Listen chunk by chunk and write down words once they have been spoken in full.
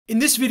In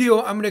this video,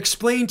 I'm going to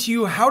explain to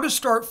you how to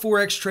start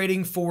Forex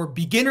trading for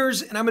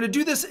beginners, and I'm going to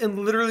do this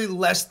in literally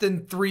less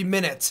than 3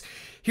 minutes.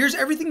 Here's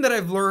everything that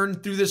I've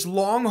learned through this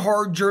long,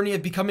 hard journey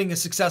of becoming a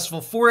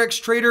successful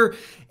Forex trader.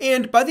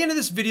 And by the end of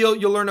this video,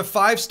 you'll learn a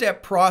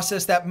 5-step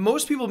process that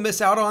most people miss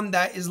out on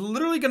that is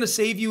literally going to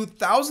save you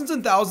thousands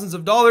and thousands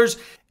of dollars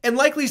and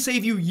likely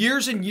save you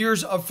years and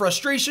years of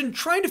frustration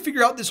trying to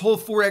figure out this whole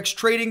Forex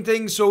trading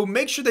thing, so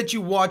make sure that you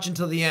watch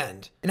until the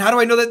end. And how do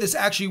I know that this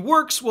actually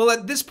works? Well,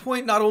 at this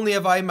point, not only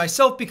have I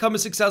myself become a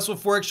successful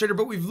Forex trader,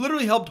 but we've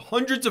literally helped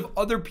hundreds of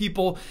other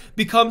people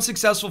become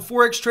successful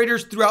Forex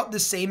traders throughout the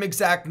same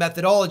exact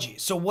methodology.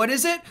 So what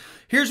is it?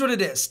 Here's what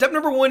it is. Step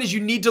number 1 is you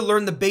need to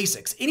learn the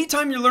basics.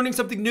 Anytime you're learning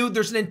something new,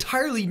 there's an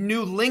entirely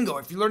new lingo.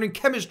 If you're learning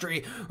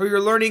chemistry, or you're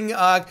learning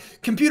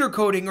computer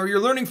coding, or you're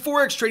learning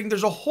Forex trading,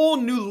 there's a whole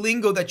new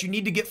lingo that you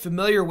need to get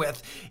familiar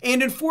with.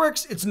 And in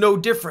Forex, it's no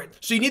different.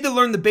 So you need to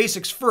learn the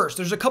basics first.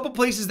 There's a couple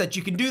places that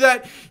you can do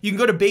that. You can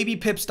go to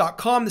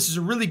babypips.com. This is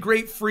a really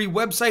great free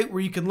website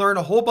where you can learn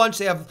a whole bunch.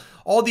 They have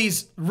all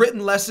these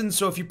written lessons.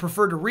 So if you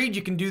prefer to read,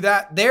 you can do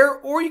that there,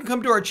 or you can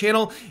come to our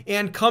channel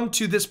and come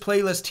to this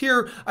playlist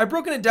here. I've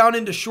broken it down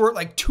into short,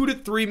 like 2 to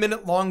 3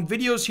 minute long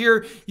videos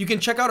here. You can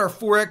check out our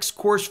Forex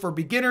course for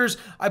beginners.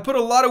 I put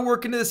a lot of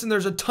work into this, and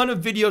there's a ton of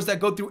videos that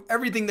go through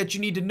everything that you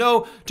need to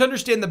know to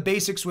understand the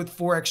basics with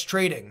Forex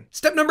trading.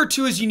 Step number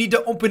 2 is you need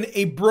to open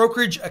a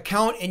brokerage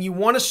account, and you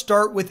want to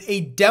start with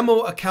a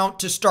demo account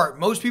to start.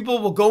 Most people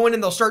will go in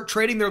and they'll start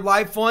trading their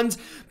live funds,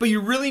 but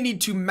you really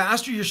need to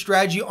master your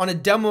strategy on a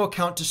demo account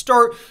to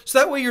start, so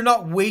that way you're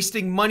not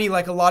wasting money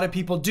like a lot of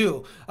people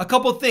do. A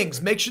couple things: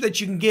 make sure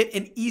that you can get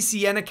an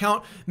ECN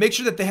account, make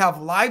sure that they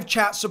have live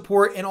chat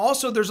support, and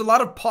also there's a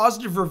lot of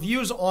positive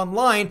reviews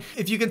online.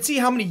 If you can see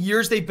how many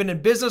years they've been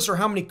in business or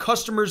how many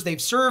customers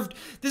they've served,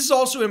 this is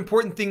also an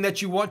important thing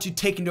that you want to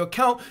take into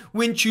account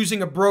when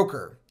choosing a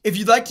broker. If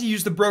you'd like to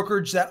use the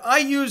brokerage that I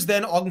use,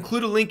 then I'll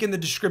include a link in the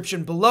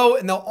description below,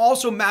 and they'll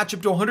also match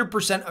up to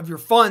 100% of your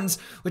funds,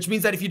 which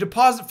means that if you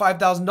deposit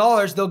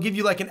 $5,000, they'll give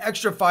you like an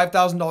extra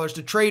 $5,000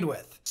 to trade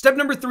with. Step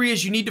number 3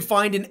 is you need to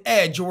find an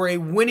edge or a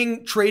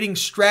winning trading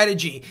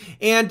strategy.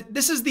 And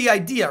this is the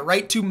idea,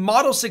 right? To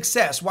model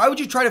success. Why would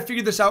you try to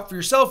figure this out for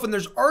yourself when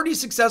there's already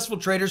successful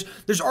traders,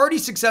 there's already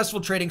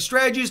successful trading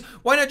strategies?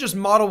 Why not just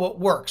model what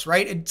works,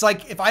 right? It's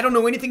like if I don't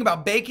know anything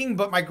about baking,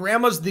 but my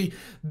grandma's the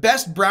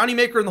best brownie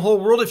maker in the whole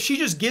world, if she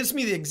just gives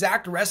me the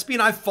exact recipe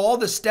and I follow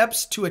the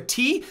steps to a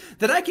T,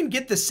 then I can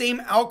get the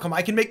same outcome.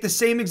 I can make the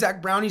same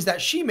exact brownies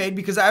that she made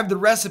because I have the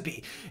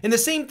recipe. And the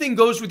same thing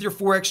goes with your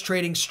Forex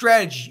trading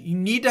strategy. You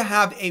need to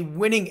have a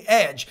winning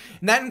edge,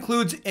 and that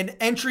includes an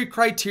entry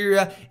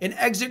criteria, an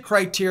exit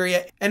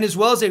criteria, and as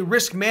well as a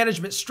risk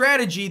management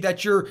strategy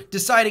that you're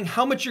deciding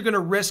how much you're going to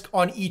risk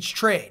on each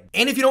trade.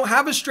 And if you don't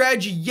have a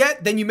strategy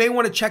yet, then you may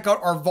want to check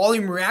out our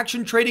volume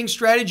reaction trading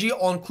strategy.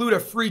 I'll include a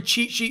free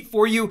cheat sheet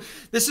for you.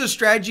 This is a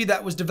strategy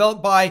that was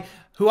developed by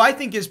who I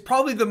think is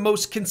probably the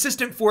most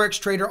consistent Forex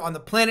trader on the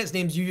planet. His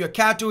name's Yuya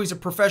Kato. He's a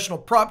professional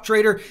prop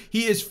trader.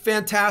 He is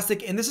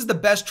fantastic, and this is the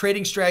best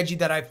trading strategy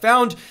that I've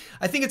found.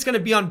 I think it's going to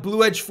be on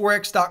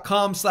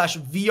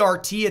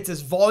bluedgeforex.com/VRT. It's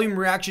his volume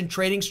reaction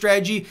trading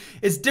strategy.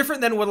 It's different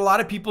than what a lot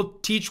of people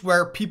teach,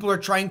 where people are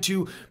trying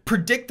to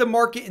predict the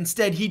market.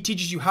 Instead, he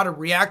teaches you how to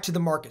react to the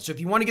market. So if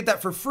you want to get that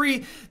for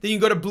free, then you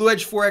can go to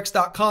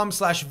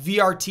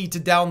bluedgeforex.com/VRT to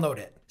download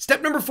it.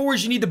 Step number 4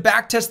 is you need to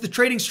backtest the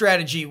trading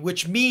strategy,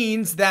 which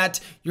means that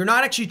you're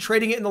not actually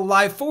trading it in the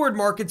live forward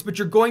markets, but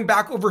you're going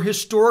back over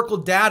historical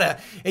data,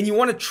 and you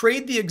want to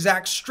trade the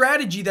exact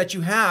strategy that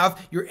you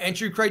have, your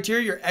entry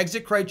criteria, your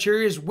exit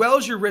criteria, as well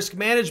as your risk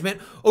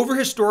management over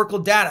historical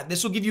data.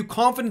 This will give you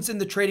confidence in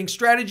the trading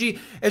strategy,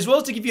 as well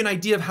as to give you an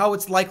idea of how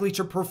it's likely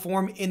to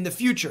perform in the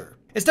future.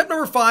 And step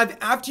number 5,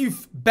 after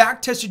you've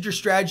back tested your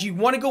strategy, you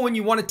want to go and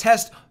you want to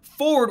test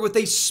forward with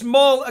a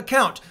small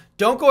account.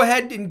 Don't go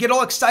ahead and get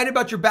all excited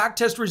about your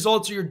backtest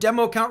results or your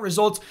demo account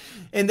results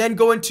and then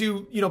go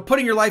into,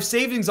 putting your life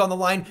savings on the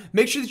line.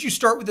 Make sure that you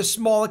start with a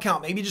small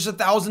account, maybe just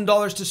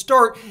 $1,000 to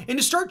start, and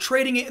to start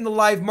trading it in the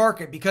live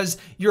market, because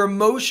your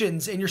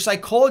emotions and your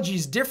psychology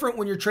is different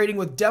when you're trading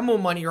with demo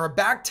money or a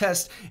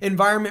backtest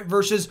environment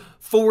versus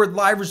forward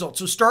live results.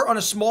 So start on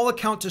a small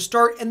account to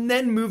start, and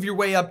then move your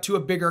way up to a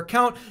bigger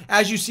account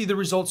as you see the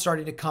results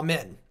starting to come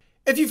in.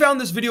 If you found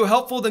this video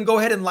helpful, then go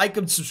ahead and like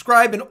and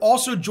subscribe, and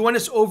also join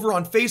us over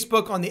on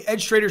Facebook on the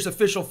Edge Traders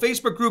official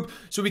Facebook group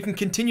so we can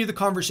continue the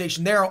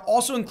conversation there. I'll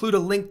also include a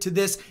link to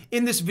this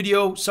in this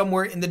video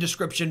somewhere in the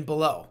description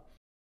below.